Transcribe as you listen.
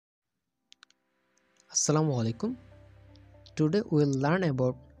Assalamu alaikum. Today we will learn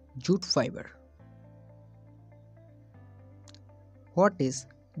about jute fiber. What is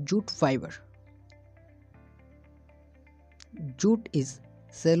jute fiber? Jute is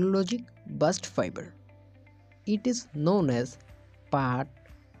cellulosic bast fiber. It is known as part,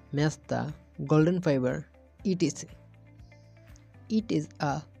 mesta, golden fiber, etc. It is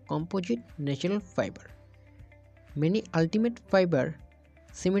a composite natural fiber. Many ultimate fiber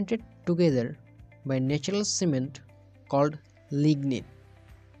cemented together by natural cement called lignin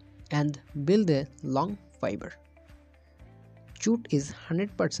and build a long fiber. Jute is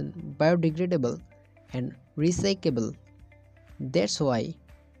 100% biodegradable and recyclable. That's why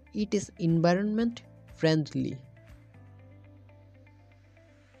it is environment friendly.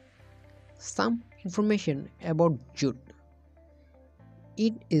 Some information about jute.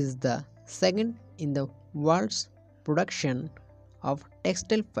 It is the second in the world's production of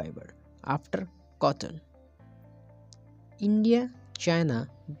textile fiber after cotton. India, China,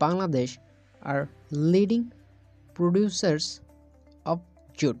 Bangladesh are leading producers of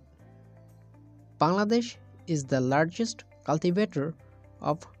jute. Bangladesh is the largest cultivator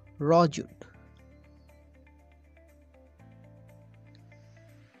of raw jute.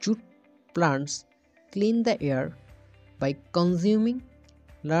 Jute plants clean the air by consuming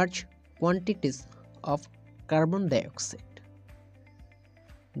large quantities of carbon dioxide.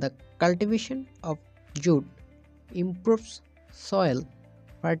 The cultivation of jute improves soil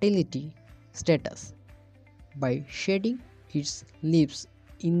fertility status by shedding its leaves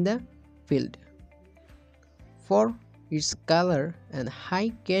in the field. For its color and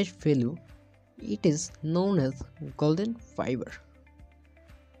high cash value, it is known as golden fiber.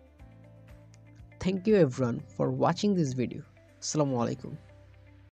 Thank you everyone for watching this video. Assalamu alaikum.